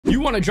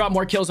you want to drop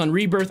more kills on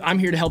Rebirth, I'm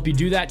here to help you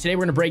do that. Today,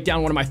 we're going to break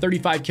down one of my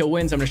 35 kill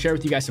wins. I'm going to share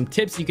with you guys some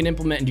tips you can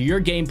implement into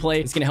your gameplay.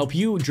 It's going to help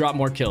you drop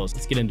more kills.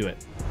 Let's get into it.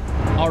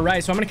 All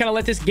right, so I'm going to kind of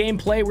let this game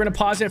play. We're going to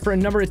pause it for a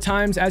number of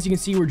times. As you can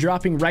see, we're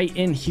dropping right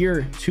in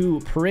here to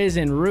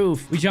prison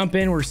roof. We jump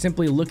in. We're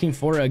simply looking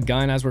for a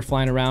gun as we're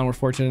flying around. We're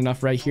fortunate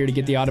enough right here to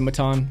get the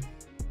automaton.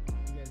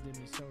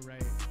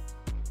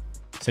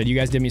 Said you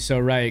guys did me so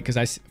right because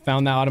I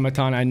found that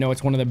automaton. I know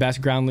it's one of the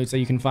best ground loots that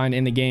you can find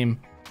in the game.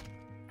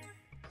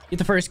 Get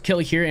the first kill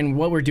here, and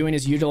what we're doing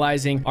is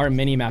utilizing our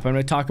mini-map. I'm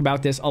going to talk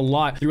about this a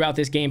lot throughout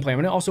this gameplay. I'm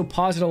going to also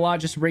pause it a lot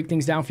just to break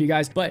things down for you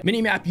guys, but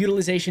mini-map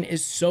utilization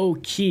is so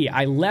key.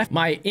 I left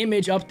my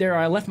image up there, or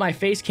I left my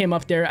face cam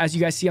up there, as you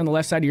guys see on the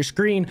left side of your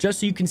screen, just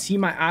so you can see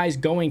my eyes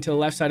going to the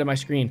left side of my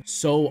screen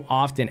so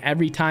often.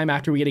 Every time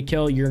after we get a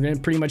kill, you're going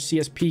to pretty much see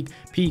us peek.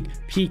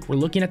 We're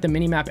looking at the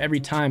mini-map every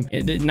time.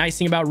 The nice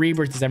thing about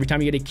Rebirth is every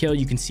time you get a kill,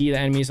 you can see the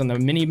enemies on the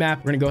mini-map.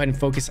 We're going to go ahead and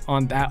focus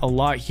on that a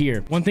lot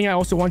here. One thing I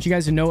also want you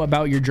guys to know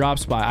about your drop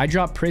spot. I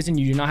drop prison.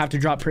 You do not have to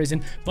drop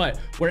prison, but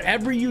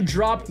wherever you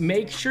drop,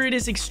 make sure it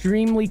is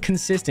extremely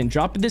consistent.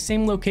 Drop at the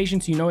same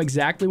location so you know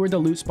exactly where the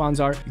loot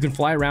spawns are. You can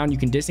fly around, you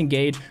can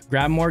disengage,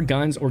 grab more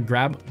guns, or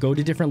go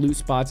to different loot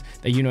spots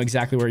that you know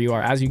exactly where you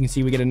are. As you can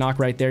see, we get a knock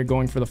right there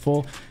going for the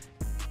full.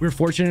 We're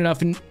fortunate enough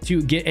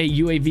to get a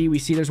UAV. We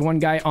see there's one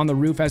guy on the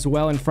roof as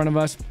well in front of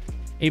us,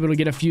 able to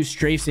get a few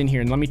strafes in here.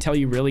 And let me tell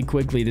you really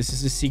quickly, this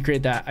is a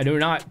secret that I do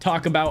not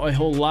talk about a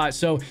whole lot.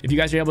 So if you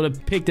guys are able to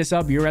pick this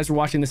up, you guys are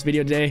watching this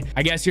video today,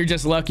 I guess you're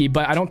just lucky,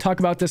 but I don't talk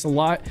about this a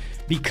lot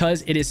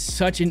because it is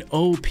such an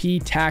OP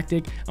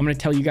tactic. I'm going to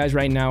tell you guys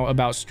right now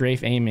about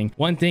strafe aiming.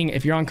 One thing,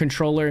 if you're on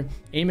controller,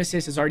 aim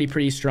assist is already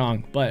pretty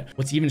strong, but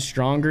what's even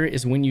stronger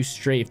is when you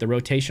strafe. The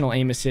rotational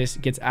aim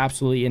assist gets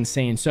absolutely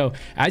insane. So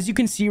as you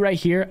can see right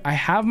here, I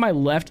have my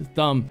left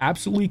thumb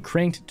absolutely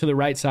cranked to the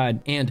right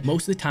side. And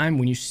most of the time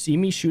when you see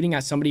me shooting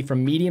at somebody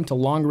from medium to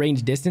long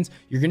range distance,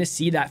 you're going to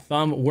see that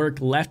thumb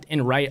work left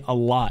and right a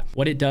lot.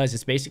 What it does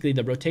is basically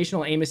the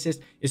rotational aim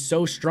assist is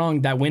so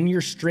strong that when you're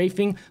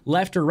strafing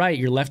left or right,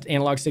 your left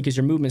analog stick is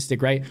your movement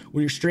stick, right?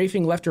 When you're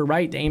strafing left or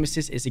right, the aim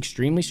assist is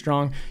extremely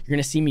strong. You're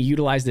going to see me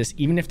utilize this.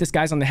 Even if this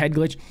guy's on the head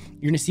glitch,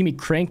 you're going to see me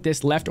crank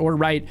this left or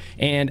right.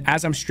 And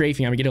as I'm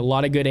strafing, I'm going to get a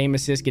lot of good aim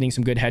assist, getting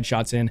some good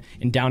headshots in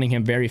and downing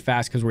him very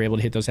fast because we're able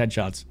to hit those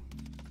headshots.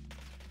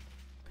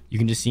 You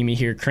can just see me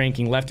here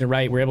cranking left and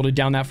right. We're able to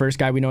down that first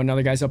guy. We know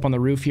another guy's up on the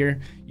roof here.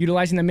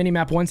 Utilizing the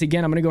mini-map once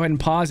again, I'm going to go ahead and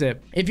pause it.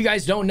 If you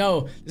guys don't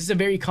know, this is a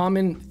very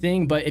common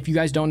thing, but if you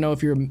guys don't know,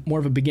 if you're more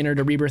of a beginner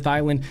to Rebirth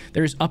Island,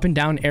 there's up and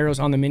down arrows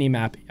on the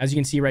mini-map. As you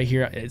can see right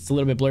here, it's a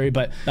little bit blurry,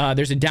 but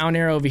there's a down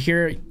arrow over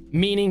here,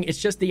 meaning it's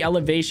just the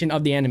elevation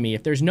of the enemy.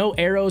 If there's no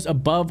arrows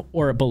above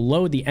or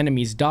below the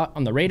enemy's dot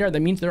on the radar, that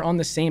means they're on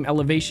the same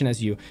elevation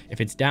as you.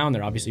 If it's down,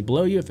 they're obviously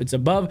below you. If it's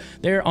above,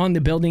 they're on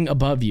the building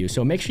above you.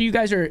 So make sure you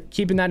guys are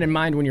keeping that in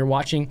mind when you're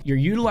watching. You're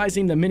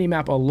utilizing the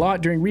mini-map a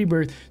lot during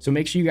Rebirth, so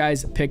make sure you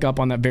guys pick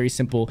up on that very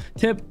simple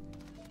tip.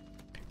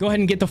 Go ahead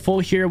and get the full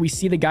here. We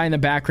see the guy in the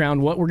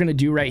background. What we're going to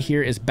do right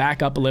here is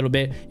back up a little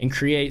bit and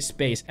create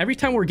space. Every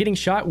time we're getting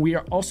shot, we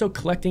are also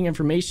collecting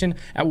information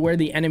at where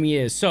the enemy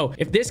is. So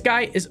if this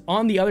guy is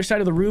on the other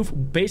side of the roof,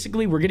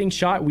 basically we're getting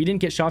shot. We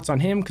didn't get shots on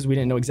him because we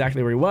didn't know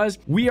exactly where he was.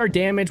 We are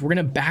damaged. We're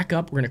going to back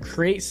up. We're going to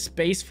create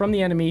space from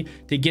the enemy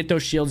to get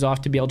those shields off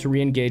to be able to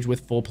re-engage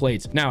with full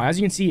plates. Now, as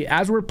you can see,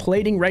 as we're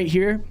plating right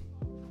here,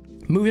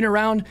 moving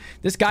around,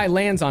 this guy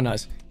lands on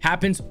us.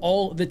 Happens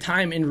all the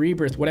time in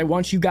Rebirth. What I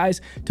want you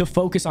guys to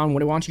focus on,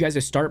 what I want you guys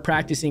to start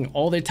practicing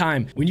all the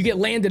time, when you get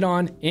landed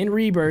on in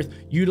Rebirth,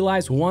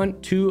 utilize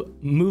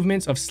 1-2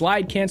 movements of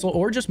slide cancel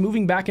or just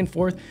moving back and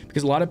forth,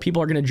 because a lot of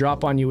people are going to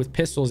drop on you with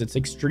pistols. It's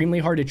extremely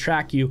hard to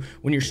track you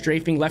when you're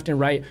strafing left and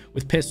right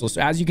with pistols.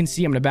 So as you can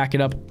see, I'm going to back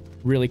it up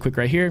really quick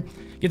right here.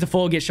 Get the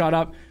full, get shot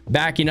up,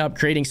 backing up,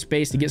 creating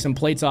space to get some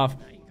plates off.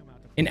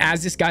 And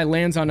as this guy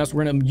lands on us,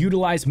 we're going to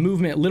utilize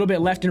movement a little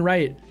bit left and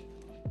right.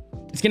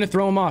 It's going to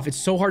throw him off. It's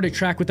so hard to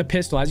track with the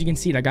pistol. As you can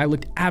see, that guy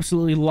looked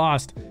absolutely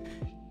lost.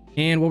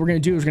 And what we're going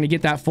to do is we're going to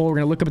get that full. We're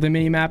going to look up at the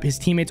mini-map. His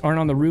teammates aren't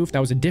on the roof. That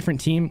was a different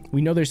team.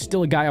 We know there's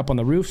still a guy up on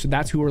the roof, so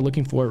that's who we're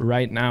looking for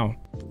right now.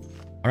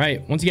 All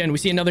right. Once again, we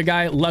see another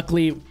guy.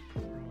 Luckily,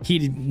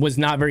 he was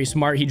not very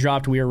smart. He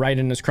dropped. We were right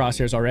in his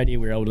crosshairs already.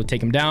 We were able to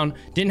take him down.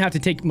 Didn't have to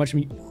take much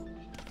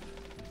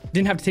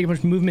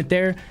movement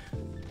there.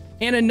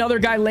 And another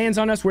guy lands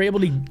on us. We're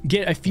able to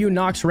get a few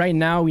knocks right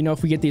now. We know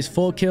if we get these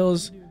full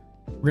kills,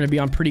 we're going to be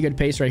on pretty good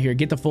pace right here.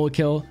 Get the full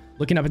kill.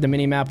 Looking up at the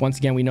mini-map, once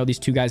again, we know these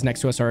two guys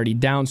next to us are already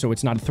down, so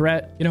it's not a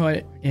threat. You know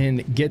what?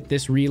 And get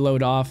this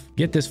reload off.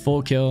 Get this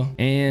full kill.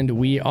 And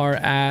we are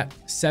at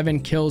 7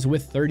 kills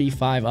with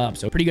 35 up.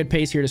 So pretty good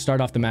pace here to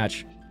start off the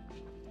match.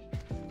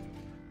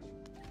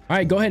 All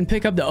right, go ahead and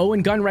pick up the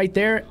Owen gun right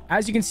there.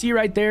 As you can see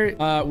right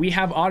there, we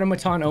have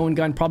automaton Owen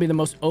gun, probably the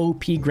most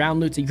OP ground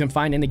loots that you can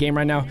find in the game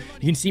right now.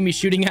 You can see me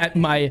shooting at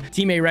my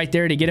teammate right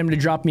there to get him to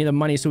drop me the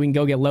money so we can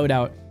go get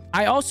loadout.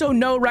 I also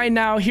know right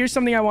now, here's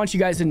something I want you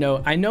guys to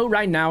know. I know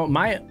right now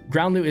my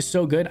ground loot is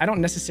so good, I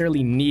don't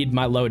necessarily need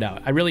my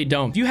loadout. I really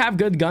don't. If you have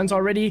good guns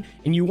already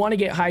and you want to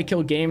get high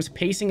kill games,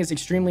 pacing is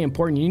extremely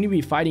important. You need to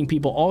be fighting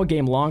people all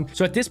game long.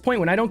 So at this point,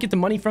 when I don't get the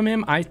money from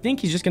him, I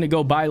think he's just going to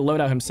go buy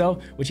loadout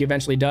himself, which he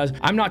eventually does.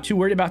 I'm not too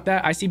worried about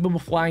that. I see people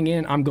flying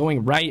in. I'm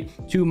going right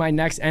to my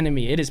next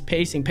enemy. It is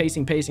pacing,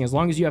 pacing, pacing. As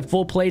long as you have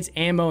full plates,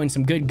 ammo, and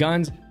some good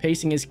guns,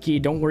 pacing is key.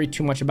 Don't worry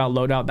too much about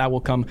loadout. That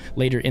will come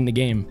later in the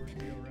game.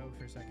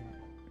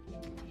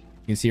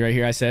 You can see right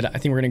here, I said, I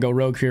think we're going to go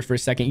rogue here for a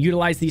second.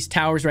 Utilize these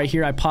towers right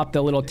here. I popped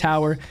the little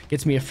tower.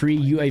 Gets me a free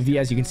UAV,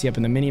 as you can see up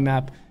in the mini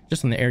map.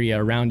 Just on the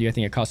area around you. I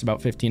think it costs about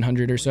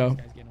 1,500 or so.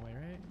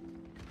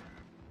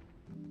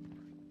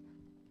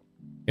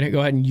 Gonna go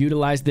ahead and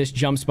utilize this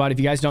jump spot. If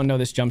you guys don't know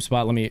this jump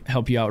spot, let me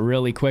help you out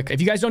really quick.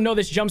 If you guys don't know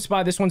this jump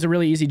spot, this one's a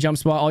really easy jump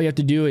spot. All you have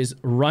to do is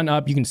run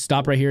up. You can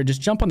stop right here.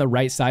 Just jump on the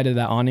right side of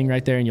that awning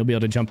right there, and you'll be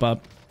able to jump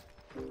up.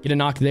 Get a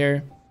knock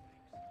there.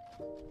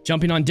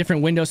 Jumping on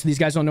different windows so these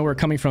guys don't know where we're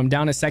coming from.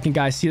 Down a second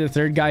guy. See the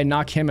third guy.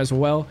 Knock him as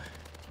well.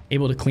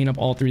 Able to clean up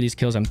all three of these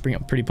kills. I'm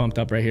pretty pumped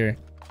up right here.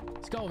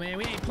 Let's go, man.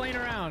 We ain't playing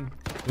around.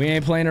 We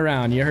ain't playing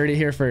around. You heard it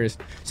here first.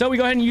 So we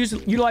go ahead and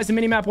utilize the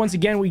minimap once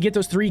again. We get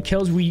those 3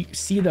 kills. We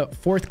see the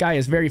 4th guy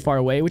is very far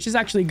away, which is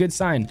actually a good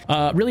sign.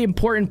 Really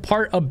important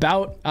part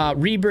about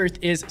Rebirth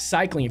is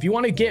cycling. If you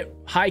want to get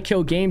high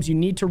kill games, you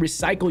need to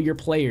recycle your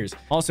players.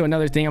 Also,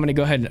 another thing, I'm going to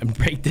go ahead and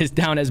break this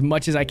down as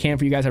much as I can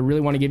for you guys. I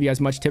really want to give you as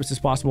much tips as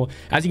possible.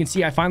 As you can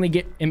see, I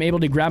finally am able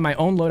to grab my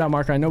own loadout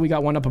marker. I know we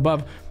got one up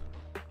above,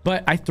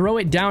 but I throw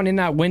it down in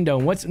that window.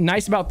 What's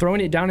nice about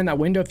throwing it down in that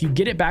window, if you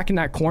get it back in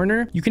that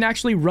corner, you can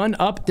actually run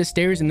up the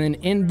stairs, and then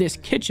in this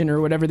kitchen or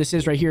whatever this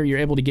is right here, you're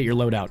able to get your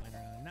loadout.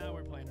 Now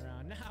we're playing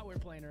around. Now we're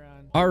playing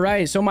around. All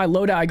right, so my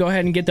loadout, I go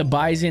ahead and get the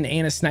bison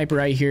and a sniper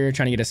right here,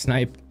 trying to get a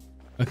snipe.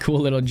 A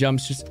cool little jump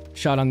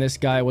shot on this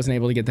guy. I wasn't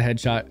able to get the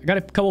headshot. I got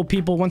a couple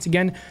people once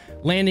again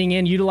landing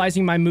in,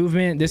 utilizing my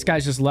movement. This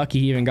guy's just lucky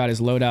he even got his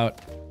loadout.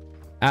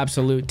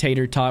 Absolute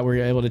tater tot. We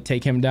were able to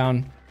take him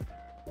down.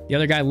 The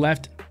other guy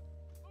left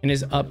and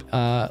is up.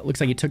 Looks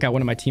like he took out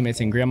one of my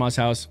teammates in grandma's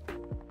house.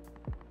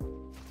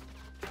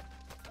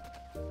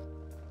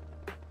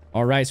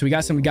 All right, so we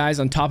got some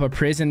guys on top of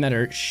prison that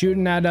are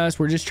shooting at us.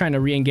 We're just trying to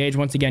re-engage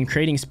once again,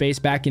 creating space,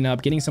 backing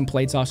up, getting some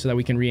plates off so that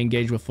we can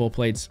re-engage with full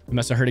plates. We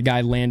must have heard a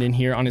guy land in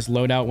here on his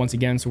loadout once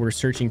again, so we're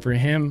searching for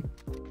him.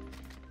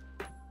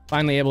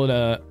 Finally able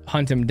to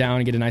hunt him down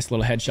and get a nice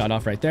little headshot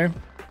off right there.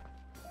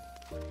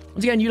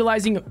 Once again,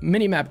 utilizing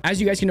minimap.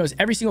 As you guys can notice,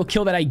 every single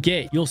kill that I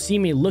get, you'll see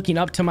me looking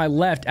up to my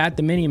left at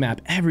the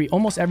minimap.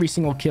 Almost every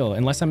single kill,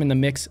 unless I'm in the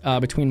mix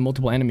between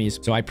multiple enemies.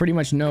 So I pretty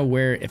much know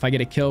where, if I get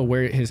a kill,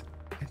 where his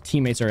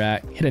teammates are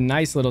at. Hit a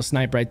nice little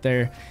snipe right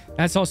there.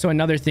 That's also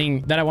another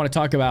thing that I want to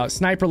talk about.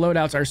 Sniper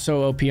loadouts are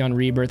so OP on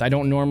Rebirth. I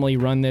don't normally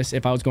run this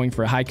if I was going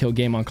for a high kill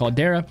game on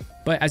Caldera,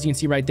 but as you can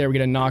see right there, we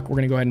get a knock. We're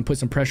going to go ahead and put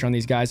some pressure on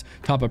these guys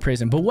top of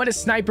prison. But what a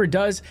sniper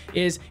does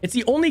is it's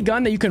the only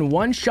gun that you can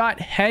one-shot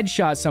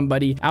headshot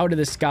somebody out of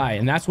the sky,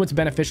 and that's what's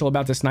beneficial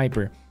about the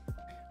sniper.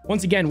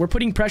 Once again, we're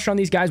putting pressure on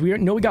these guys. We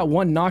know we got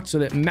 1 knocked, so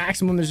that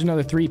maximum there's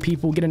another 3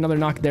 people. Get another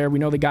knock there. We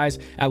know the guys,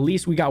 at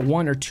least we got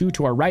 1 or 2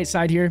 to our right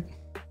side here.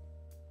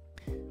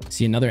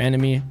 See another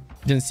enemy.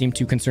 Doesn't seem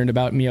too concerned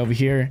about me over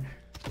here.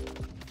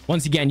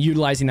 Once again,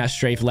 utilizing that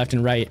strafe left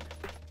and right.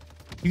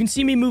 You can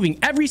see me moving.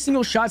 Every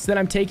single shots that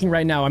I'm taking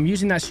right now, I'm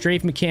using that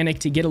strafe mechanic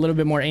to get a little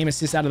bit more aim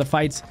assist out of the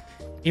fights.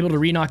 Able to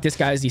re-knock this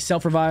guy as he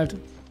self-revived.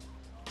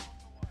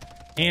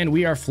 And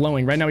we are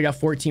flowing. Right now we got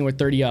 14 with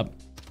 30 up.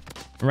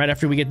 And right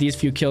after we get these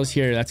few kills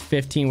here, that's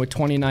 15 with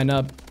 29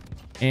 up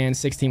and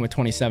 16 with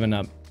 27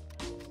 up.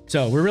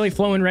 So we're really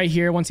flowing right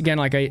here. Once again,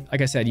 like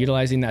I said,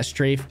 utilizing that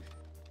strafe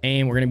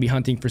aim. We're going to be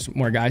hunting for some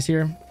more guys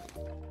here.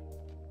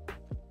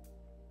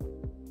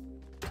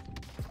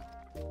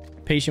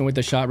 Patient with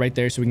the shot right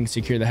there so we can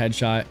secure the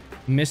headshot.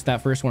 Missed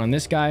that first one on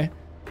this guy,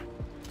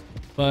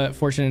 but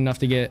fortunate enough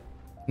to get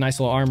nice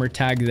little armor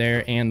tag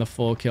there and the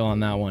full kill on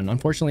that one.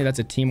 Unfortunately, that's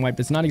a team wipe.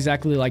 That's not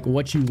exactly like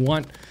what you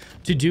want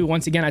to do.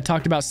 Once again, I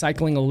talked about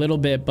cycling a little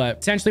bit, but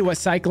essentially what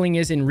cycling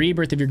is in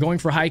Rebirth, if you're going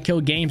for high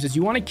kill games, is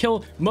you want to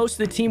kill most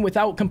of the team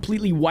without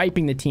completely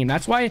wiping the team.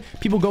 That's why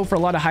people go for a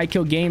lot of high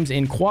kill games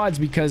in quads,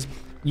 because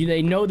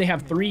they know they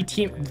have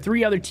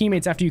 3 other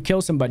teammates after you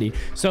kill somebody.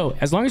 So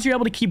as long as you're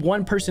able to keep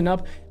 1 person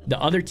up, the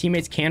other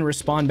teammates can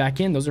respawn back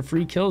in. Those are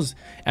free kills.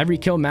 Every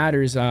kill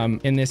matters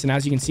in this. And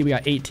as you can see, we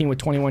got 18 with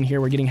 21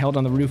 here. We're getting held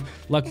on the roof.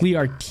 Luckily,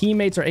 our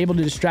teammates are able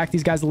to distract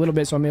these guys a little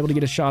bit, so I'm able to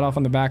get a shot off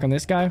on the back on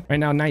this guy. Right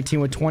now, 19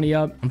 with 20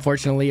 up.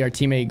 Unfortunately, our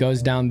teammate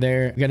goes down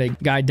there. We got a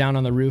guy down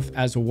on the roof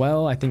as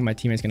well. I think my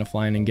teammate's going to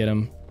fly in and get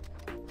him.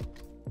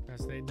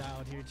 Stay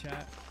dialed here,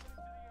 chat.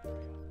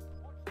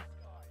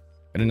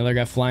 Got another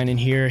guy flying in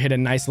here. Hit a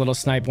nice little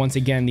snipe. Once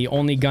again, the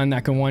only gun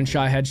that can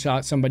one-shot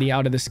headshot somebody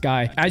out of the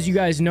sky. As you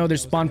guys know,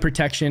 there's spawn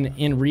protection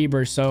in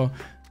Rebirth, so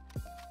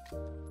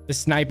the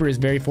sniper is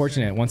very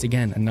fortunate. Once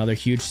again, another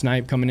huge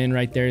snipe coming in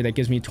right there. That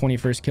gives me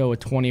 21st kill with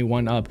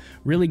 21 up.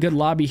 Really good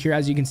lobby here.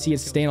 As you can see,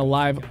 it's staying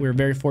alive. We're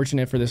very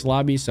fortunate for this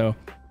lobby, so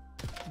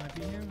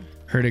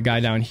Heard a guy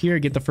down here,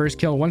 get the first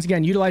kill. Once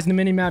again, utilizing the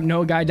mini map.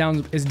 No guy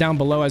is down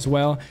below as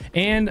well.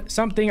 And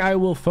something I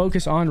will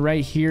focus on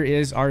right here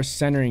is our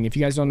centering. If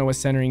you guys don't know what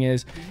centering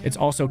is, it's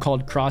also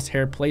called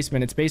crosshair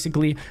placement. It's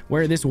basically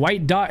where this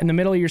white dot in the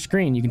middle of your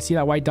screen, you can see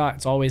that white dot,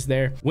 it's always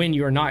there when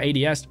you're not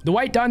ADS. The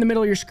white dot in the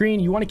middle of your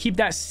screen, you want to keep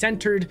that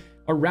centered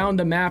around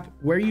the map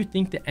where you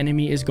think the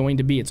enemy is going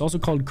to be. It's also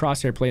called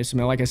crosshair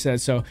placement, like I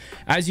said. So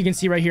as you can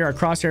see right here, our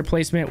crosshair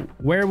placement,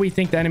 where we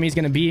think the enemy is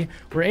going to be,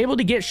 we're able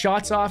to get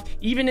shots off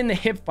even in the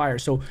hip fire.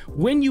 So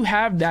when you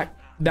have that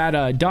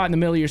dot in the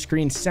middle of your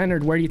screen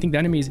centered where do you think the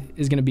enemy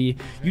is going to be,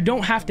 you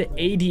don't have to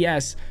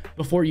ADS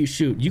before you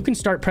shoot. You can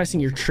start pressing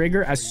your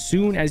trigger as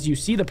soon as you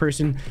see the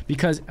person,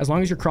 because as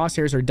long as your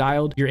crosshairs are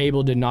dialed, you're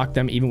able to knock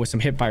them even with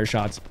some hip fire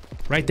shots.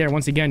 Right there,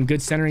 once again,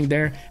 good centering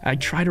there. I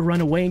try to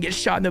run away and get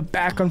shot in the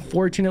back,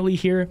 unfortunately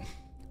here.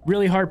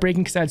 Really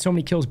heartbreaking because I had so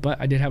many kills, but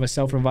I did have a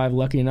self-revive.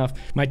 Lucky enough,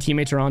 my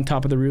teammates are on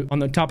top of the roof, on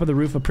the top of the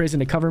roof of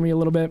prison to cover me a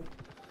little bit.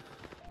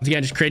 Once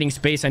again, just creating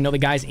space. I know the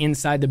guy's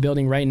inside the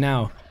building right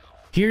now.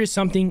 Here is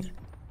something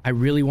I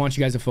really want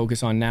you guys to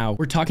focus on now.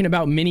 We're talking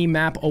about mini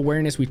map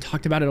awareness. We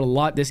talked about it a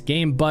lot this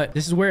game, but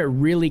this is where it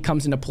really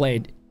comes into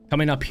play,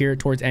 coming up here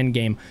towards end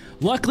game.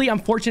 Luckily, I'm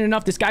fortunate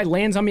enough, this guy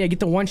lands on me. I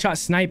get the one-shot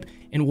snipe,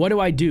 and what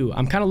do?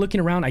 I'm kind of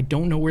looking around. I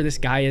don't know where this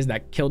guy is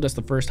that killed us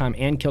the first time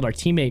and killed our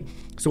teammate.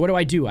 So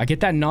what do? I get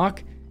that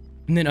knock,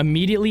 and then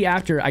immediately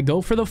after, I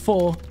go for the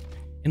full,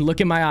 and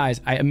look in my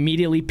eyes. I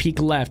immediately peek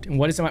left. And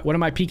what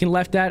am I peeking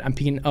left at? I'm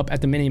peeking up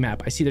at the mini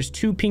map. I see there's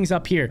 2 pings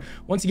up here.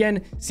 Once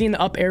again, seeing the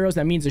up arrows,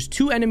 that means there's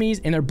 2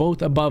 enemies and they're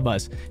both above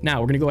us.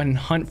 Now we're gonna go ahead and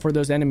hunt for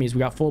those enemies. We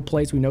got full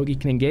plates. We know we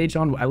can engage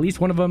on at least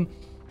one of them.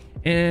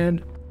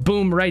 And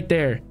boom, right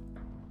there,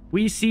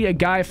 we see a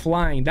guy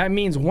flying. That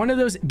means one of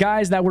those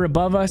guys that were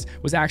above us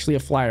was actually a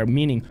flyer,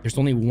 meaning there's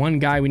only one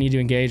guy we need to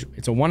engage.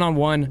 It's a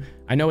one-on-one.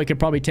 I know we could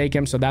probably take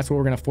him, so that's what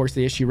we're gonna force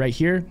the issue right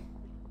here.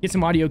 Get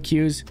some audio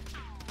cues.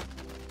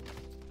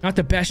 Not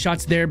the best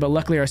shots there, but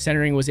luckily our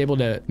centering was able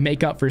to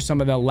make up for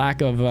some of the lack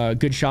of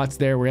good shots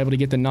there. We're able to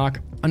get the knock.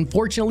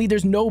 Unfortunately,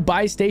 there's no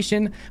buy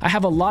station. I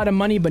have a lot of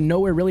money, but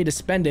nowhere really to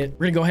spend it.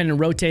 We're gonna go ahead and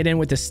rotate in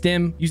with the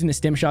stim. Using the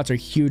stim shots are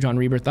huge on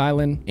Rebirth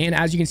Island. And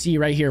as you can see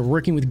right here,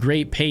 working with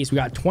great pace. We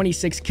got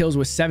 26 kills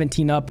with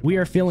 17 up. We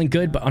are feeling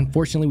good, but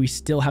unfortunately, we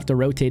still have to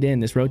rotate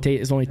in. This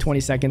rotate is only 20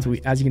 seconds.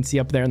 As you can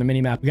see up there on the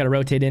mini map, we got to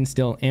rotate in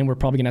still, and we're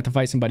probably gonna have to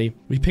fight somebody.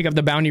 We pick up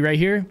the bounty right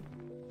here.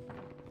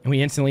 And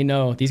we instantly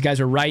know these guys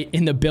are right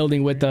in the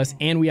building with us,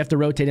 and we have to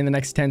rotate in the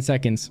next 10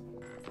 seconds.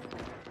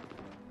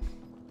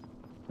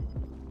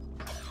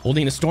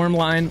 Holding the storm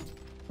line.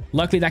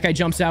 Luckily, that guy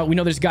jumps out. We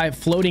know there's a guy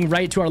floating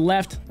right to our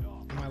left.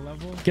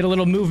 Get a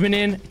little movement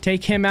in.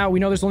 Take him out. We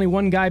know there's only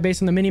one guy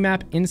based on the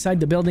mini-map inside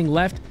the building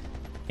left.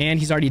 And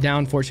he's already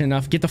down, fortunate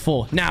enough. Get the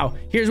full. Now,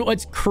 here's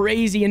what's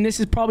crazy, and this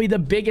is probably the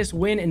biggest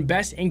win and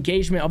best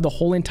engagement of the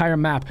whole entire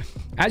map.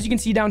 As you can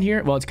see down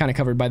here, well, it's kind of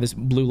covered by this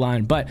blue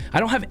line, but I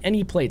don't have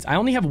any plates. I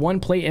only have 1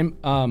 plate in,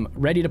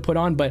 ready to put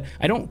on, but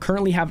I don't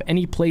currently have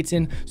any plates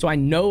in, so I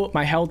know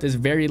my health is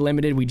very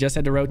limited. We just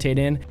had to rotate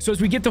in. So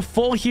as we get the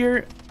full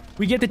here,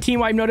 we get the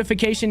team wipe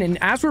notification, and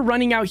as we're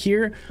running out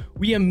here,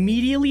 we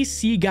immediately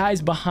see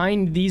guys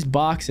behind these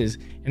boxes,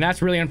 and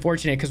that's really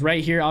unfortunate because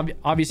right here,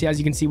 obviously, as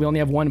you can see, we only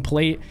have 1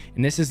 plate,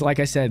 and this is, like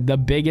I said, the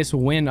biggest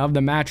win of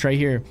the match right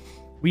here.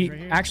 We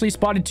actually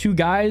spotted 2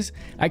 guys.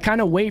 I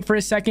kind of wait for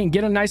a second,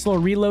 get a nice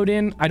little reload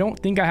in. I don't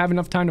think I have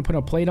enough time to put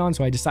a plate on,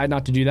 so I decide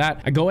not to do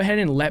that. I go ahead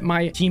and let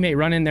my teammate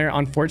run in there.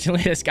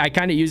 Unfortunately, this guy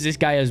kind of used this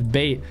guy as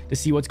bait to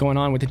see what's going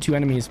on with the 2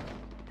 enemies.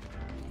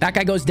 That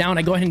guy goes down.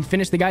 I go ahead and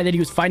finish the guy that he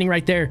was fighting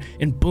right there.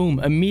 And boom,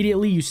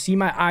 immediately you see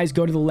my eyes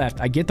go to the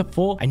left. I get the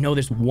full. I know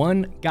there's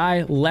 1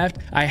 guy left.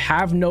 I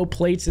have no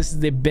plates. This is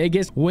the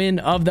biggest win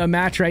of the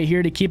match right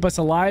here to keep us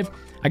alive.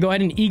 I go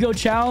ahead and ego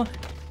chow.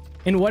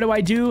 And what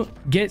do?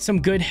 Get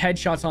some good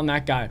headshots on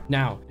that guy.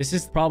 Now, this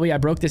is probably, I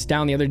broke this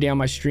down the other day on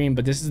my stream,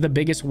 but this is the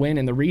biggest win.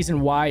 And the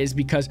reason why is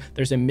because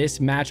there's a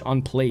mismatch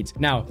on plates.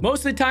 Now, most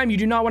of the time, you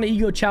do not want to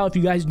ego chow if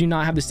you guys do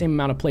not have the same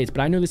amount of plates.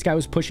 But I know this guy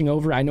was pushing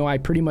over. I know I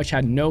pretty much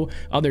had no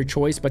other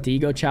choice but to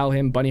ego chow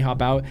him, bunny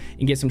hop out,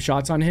 and get some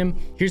shots on him.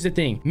 Here's the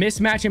thing.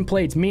 Mismatch in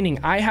plates, meaning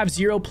I have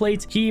 0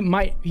 plates.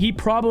 He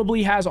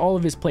probably has all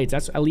of his plates.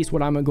 That's at least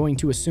what I'm going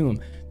to assume.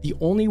 The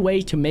only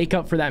way to make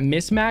up for that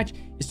mismatch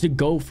is to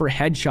go for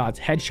headshots.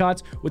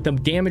 Headshots with the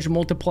damage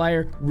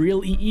multiplier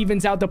really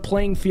evens out the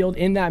playing field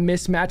in that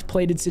mismatch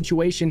plated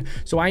situation.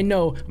 So I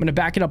know, I'm going to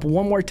back it up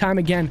one more time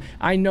again.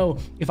 I know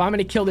if I'm going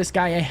to kill this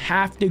guy, I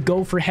have to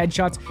go for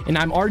headshots, and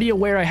I'm already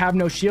aware I have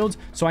no shields.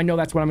 So I know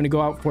that's what I'm going to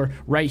go out for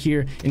right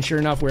here. And sure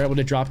enough, we're able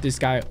to drop this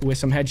guy with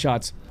some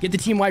headshots. Get the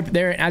team wipe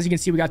there. As you can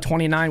see, we got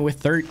 29 with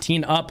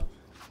 13 up.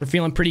 We're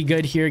feeling pretty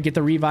good here. Get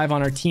the revive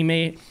on our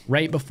teammate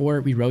right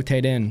before we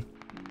rotate in.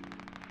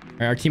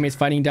 Our teammate's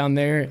fighting down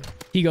there.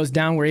 He goes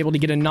down. We're able to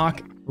get a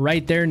knock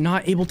right there.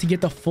 Not able to get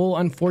the full,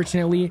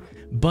 unfortunately,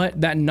 but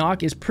that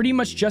knock is pretty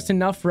much just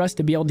enough for us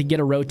to be able to get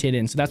a rotate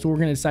in. So that's what we're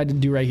going to decide to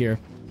do right here.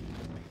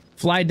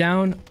 Fly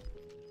down.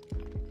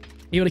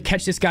 Able to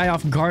catch this guy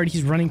off guard.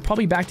 He's running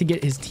probably back to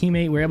get his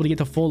teammate. We're able to get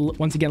the full,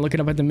 once again, looking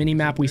up at the mini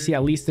map, we see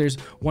at least there's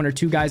 1 or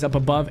 2 guys up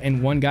above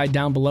and 1 guy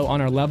down below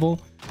on our level.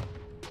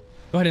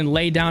 Go ahead and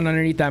lay down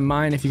underneath that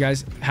mine. If you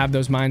guys have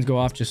those mines go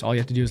off, just all you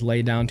have to do is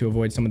lay down to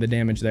avoid some of the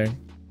damage there.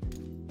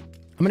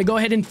 I'm going to go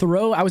ahead and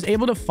throw. I was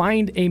able to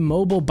find a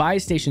mobile buy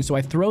station, so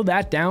I throw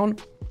that down.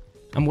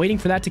 I'm waiting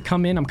for that to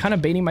come in. I'm kind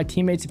of baiting my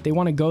teammates. If they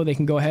want to go, they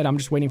can go ahead. I'm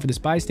just waiting for this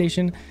buy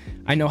station.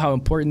 I know how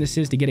important this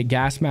is to get a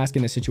gas mask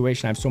in this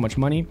situation. I have so much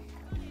money.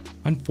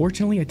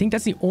 Unfortunately, I think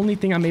that's the only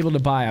thing I'm able to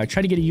buy. I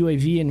tried to get a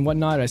UAV and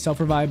whatnot, a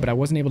self-revive, but I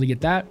wasn't able to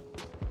get that.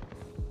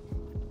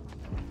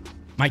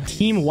 My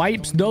team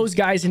wipes those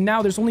guys, and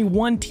now there's only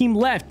 1 team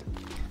left.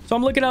 So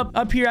I'm looking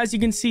up here, as you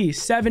can see,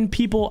 7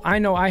 people. I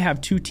know I have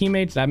 2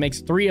 teammates. That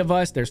makes 3 of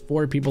us. There's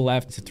 4 people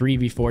left. It's a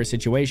 3v4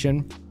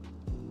 situation.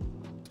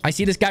 I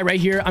see this guy right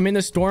here. I'm in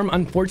the storm.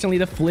 Unfortunately,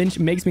 the flinch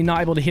makes me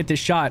not able to hit this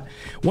shot.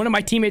 One of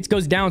my teammates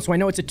goes down, so I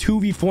know it's a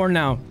 2v4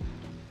 now.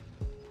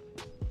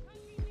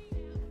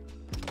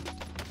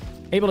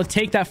 Able to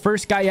take that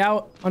first guy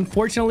out.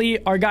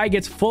 Unfortunately, our guy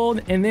gets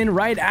fulled, and then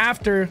right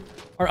after,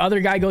 our other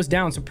guy goes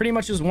down. So pretty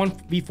much just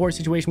 1v4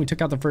 situation. We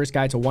took out the first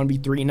guy. It's a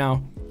 1v3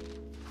 now.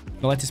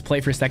 I'll let this play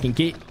for a second.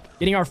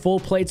 Getting our full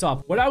plates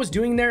off. What I was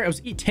doing there, I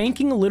was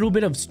tanking a little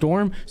bit of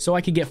storm so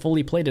I could get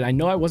fully plated. I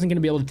know I wasn't going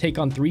to be able to take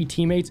on 3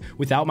 teammates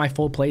without my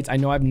full plates. I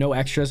know I have no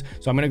extras,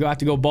 so I'm going to have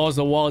to go balls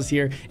to the walls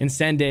here and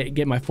send it,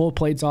 get my full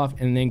plates off,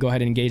 and then go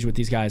ahead and engage with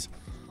these guys.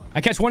 I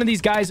catch one of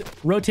these guys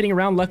rotating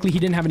around. Luckily, he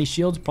didn't have any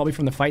shields, probably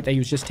from the fight that he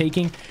was just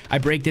taking. I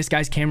break this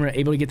guy's camera,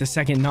 able to get the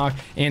second knock,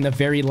 and the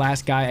very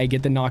last guy, I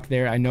get the knock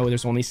there. I know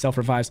there's only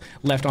self-revives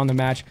left on the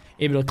match.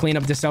 Able to clean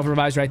up the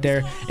self-revives right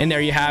there, and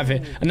there you have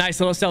it. A nice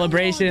little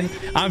celebration.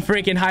 I'm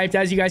freaking hyped,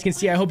 as you guys can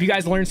see. I hope you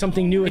guys learned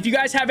something new. If you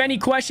guys have any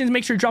questions,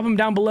 make sure to drop them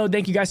down below.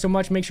 Thank you guys so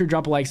much. Make sure to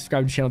drop a like,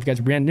 subscribe to the channel if you guys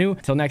are brand new.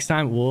 Until next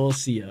time, we'll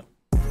see ya.